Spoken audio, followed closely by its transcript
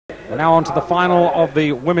We're now on to the final of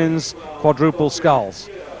the women's quadruple sculls.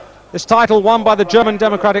 This title won by the German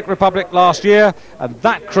Democratic Republic last year, and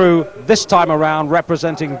that crew this time around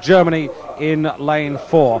representing Germany in lane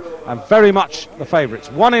 4, and very much the favourites.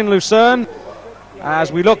 One in Lucerne,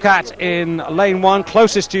 as we look at in lane 1,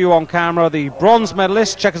 closest to you on camera, the bronze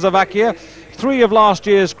medalist, Czechoslovakia. 3 of last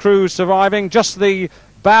year's crews surviving, just the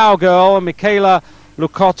bow girl, Michaela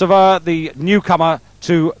Khloptseva, the newcomer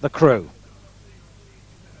to the crew.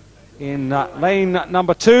 In lane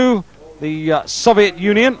number 2, the Soviet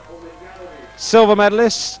Union, silver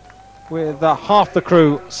medalists, with half the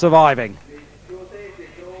crew surviving.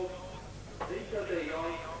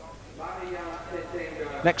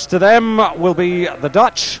 Next to them will be the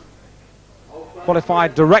Dutch,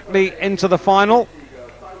 qualified directly into the final.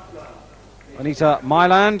 Anita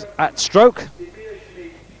Mailand at stroke,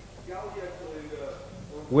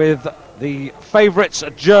 with the favourites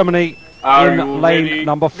Germany in lane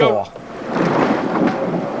number 4.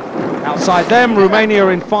 Outside them, Romania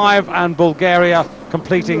in 5 and Bulgaria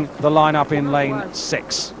completing the lineup in lane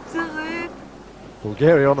 6.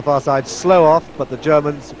 Bulgaria on the far side, slow off, but the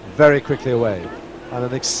Germans very quickly away. And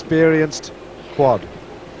an experienced quad.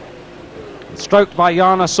 Stroked by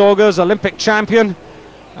Jana Sorgers, Olympic champion.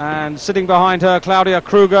 And sitting behind her, Claudia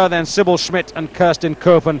Krüger, then Sybil Schmidt and Kerstin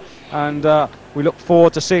Köppen. And we look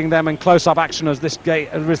forward to seeing them in close-up action as this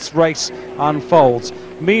race unfolds.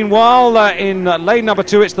 Meanwhile, in lane number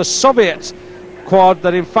 2, it's the Soviet quad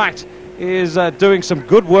that, in fact, is doing some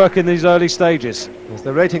good work in these early stages. Yes,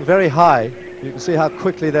 they're rating very high. You can see how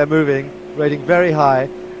quickly they're moving, rating very high.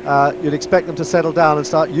 You'd expect them to settle down and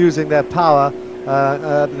start using their power.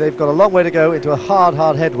 They've got a long way to go into a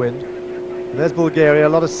hard headwind. And there's Bulgaria, a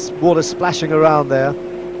lot of water splashing around there.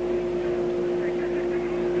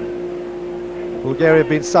 Bulgaria have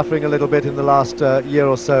been suffering a little bit in the last year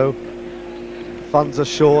or so. Funds are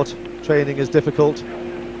short, training is difficult,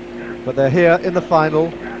 but they're here in the final,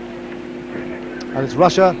 and it's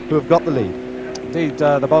Russia who have got the lead. Indeed,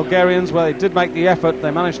 the Bulgarians, well, they did make the effort.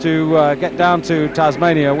 They managed to get down to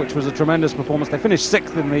Tasmania, which was a tremendous performance. They finished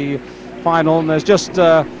 6th in the final, and there's just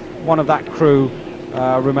one of that crew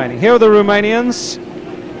remaining. Here are the Romanians,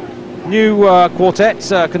 new quartet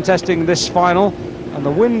contesting this final. And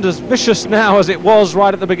the wind as vicious now as it was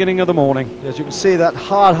right at the beginning of the morning. Yes, you can see that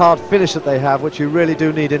hard finish that they have, which you really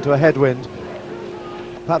do need into a headwind.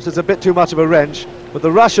 Perhaps it's a bit too much of a wrench, but the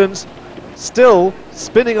Russians still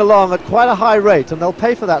spinning along at quite a high rate, and they'll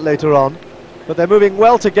pay for that later on. But they're moving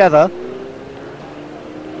well together.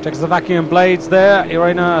 Czechoslovakian blades there,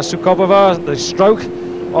 Irina Sukobova, the stroke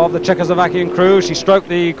of the Czechoslovakian crew. She stroked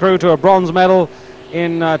the crew to a bronze medal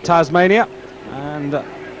in Tasmania, and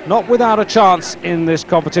not without a chance in this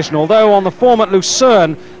competition, although on the form at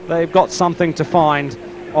Lucerne they've got something to find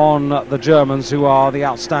on the Germans, who are the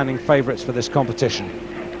outstanding favourites for this competition.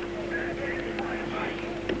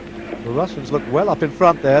 The Russians look well up in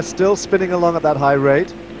front there, still spinning along at that high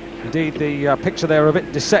rate. Indeed, the picture there a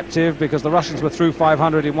bit deceptive, because the Russians were through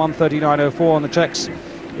 500 in 1:39.04 and the Czechs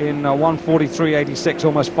in 1:43.86,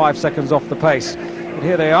 almost 5 seconds off the pace. But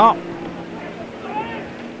here they are.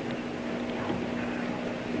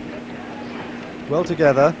 Well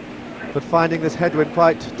together, but finding this headwind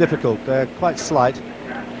quite difficult. They're quite slight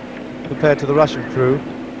compared to the Russian crew,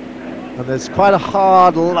 and there's quite a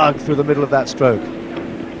hard lug through the middle of that stroke.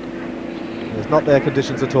 It's not their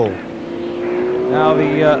conditions at all. Now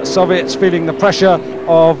the Soviets feeling the pressure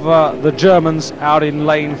of the Germans out in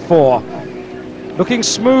lane 4. Looking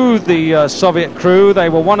smooth, the Soviet crew. They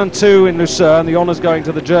were 1 and 2 in Lucerne, the honours going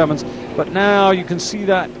to the Germans, but now you can see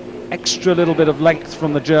that extra little bit of length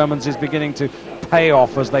from the Germans is beginning to pay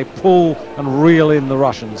off as they pull and reel in the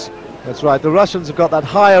Russians. That's right, the Russians have got that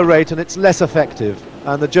higher rate and it's less effective,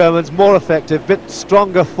 and the Germans more effective, bit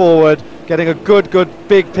stronger forward, getting a good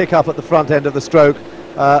big pick-up at the front end of the stroke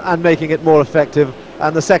and making it more effective,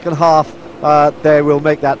 and the second half they will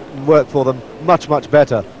make that work for them much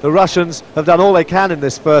better. The Russians have done all they can in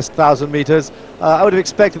this first 1,000 metres. I would have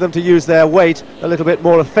expected them to use their weight a little bit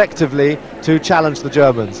more effectively to challenge the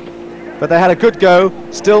Germans. But they had a good go,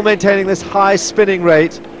 still maintaining this high spinning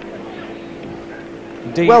rate.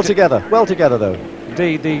 Indeed. Well together though.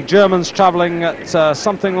 Indeed, the Germans travelling at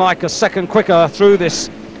something like a second quicker through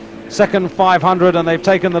this second 500, and they've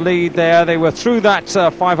taken the lead there. They were through that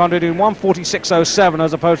 500 in 1:46.07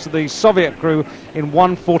 as opposed to the Soviet crew in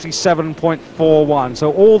 1:47.41.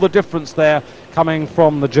 So all the difference there coming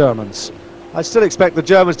from the Germans. I still expect the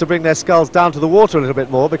Germans to bring their sculls down to the water a little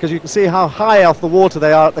bit more, because you can see how high off the water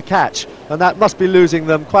they are at the catch, and that must be losing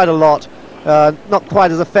them quite a lot. not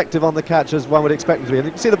quite as effective on the catch as one would expect them to be. And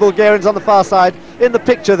you can see the Bulgarians on the far side in the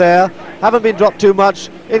picture there, haven't been dropped too much,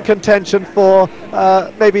 in contention for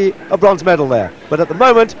maybe a bronze medal there. But at the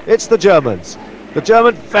moment, it's the Germans. The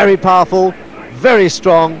Germans, very powerful, very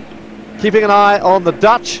strong, keeping an eye on the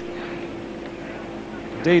Dutch.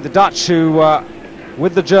 Indeed, the Dutch, who,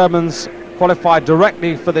 with the Germans, qualified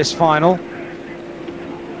directly for this final.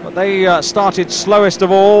 But they started slowest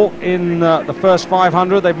of all in the first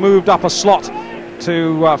 500. They've moved up a slot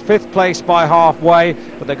to fifth place by halfway,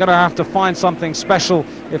 but they're going to have to find something special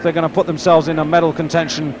if they're going to put themselves in a medal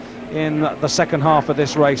contention in the second half of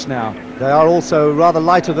this race now. They are also rather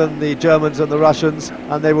lighter than the Germans and the Russians,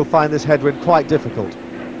 and they will find this headwind quite difficult.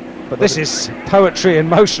 But this is poetry in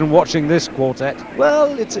motion, watching this quartet.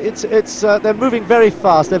 Well, they're moving very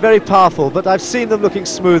fast, they're very powerful, but I've seen them looking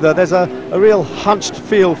smoother. There's a real hunched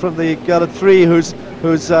feel from the girl at 3 who's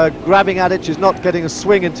grabbing at it. She's not getting a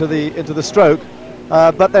swing into the stroke,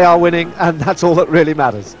 but they are winning, and that's all that really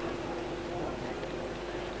matters.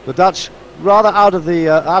 The Dutch rather out of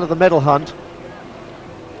the medal hunt,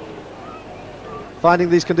 finding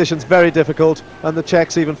these conditions very difficult, and the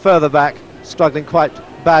Czechs even further back, struggling quite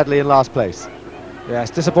badly in last place.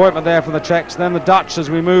 Yes, disappointment there from the Czechs. Then the Dutch as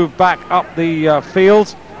we move back up the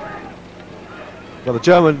field. Well, the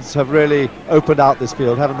Germans have really opened out this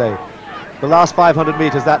field, haven't they? The last 500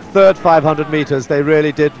 metres, that third 500 metres, they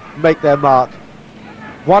really did make their mark.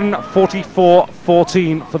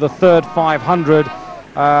 1:44.14 for the third 500,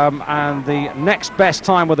 and the next best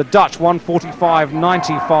time were the Dutch,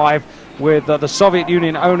 1:45.95, with the Soviet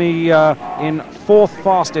Union only in fourth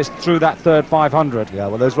fastest through that third 500. Yeah,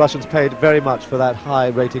 well, those Russians paid very much for that high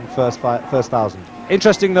rating first 1,000.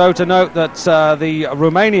 Interesting, though, to note that the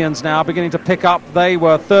Romanians now beginning to pick up. They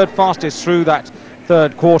were third fastest through that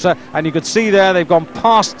third quarter, and you could see there they've gone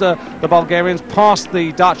past the Bulgarians, past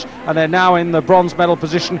the Dutch, and they're now in the bronze medal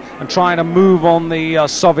position and trying to move on the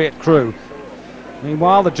Soviet crew.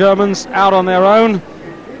 Meanwhile, the Germans out on their own,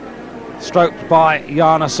 stroked by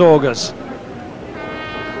Jana Sorgers,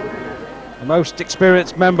 the most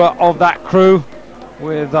experienced member of that crew,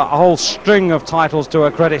 with a whole string of titles to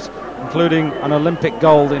her credit, including an Olympic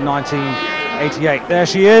gold in 1988. There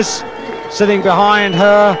she is, sitting behind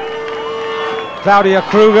her, Claudia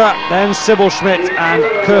Krüger, then Sybil Schmidt and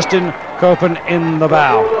Kirsten Köppen in the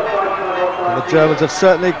bow. And the Germans have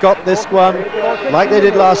certainly got this one, like they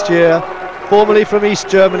did last year, formerly from East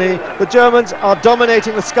Germany. The Germans are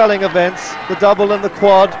dominating the sculling events, the double and the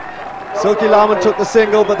quad. Silke Laumann took the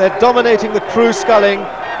single, but they're dominating the crew sculling.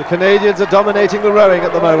 The Canadians are dominating the rowing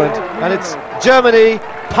at the moment. And it's Germany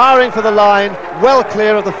powering for the line, well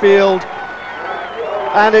clear of the field.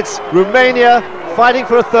 And it's Romania fighting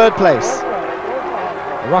for a third place.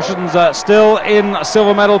 The Russians are still in a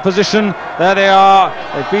silver medal position. There they are.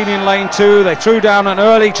 They've been in lane 2. They threw down an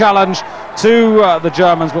early challenge to the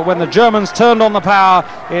Germans, but when the Germans turned on the power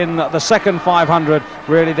in the second 500,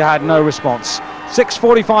 really they had no response.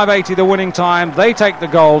 6:45.80 the winning time. They take the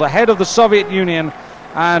gold ahead of the Soviet Union,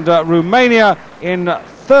 and Romania in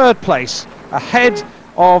third place ahead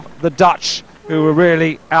of the Dutch, who were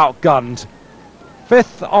really outgunned.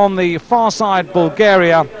 Fifth on the far side,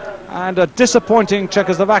 Bulgaria, and a disappointing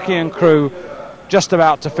Czechoslovakian crew just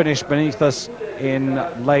about to finish beneath us in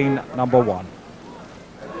lane number 1.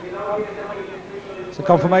 It's a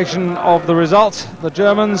confirmation of the result. The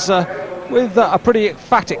Germans with a pretty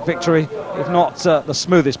emphatic victory, if not the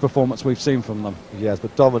smoothest performance we've seen from them. Yes,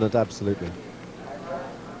 but dominant, absolutely.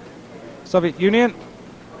 Soviet Union,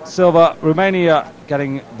 silver. Romania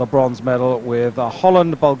getting the bronze medal, with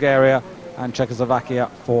Holland, Bulgaria and Czechoslovakia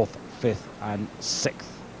 4th, 5th and 6th.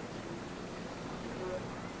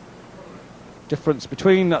 Difference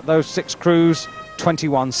between those 6 crews,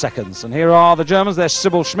 21 seconds. And here are the Germans. There's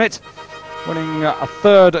Sybil Schmidt, winning a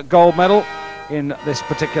third gold medal in this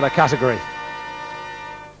particular category.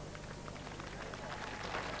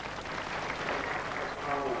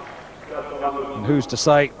 And who's to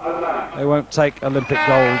say they won't take Olympic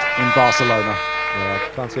gold in Barcelona? Yeah,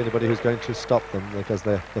 I can't see anybody who's going to stop them, because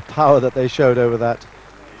the power that they showed over that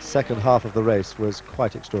second half of the race was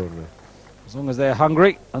quite extraordinary. As long as they're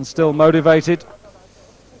hungry and still motivated,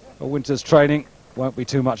 a winter's training won't be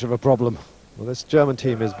too much of a problem. Well, this German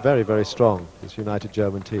team is very, very strong, this united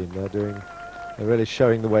German team. They're really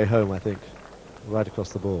showing the way home, I think, right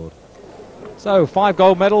across the board. So 5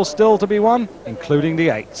 gold medals still to be won, including the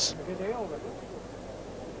 8s.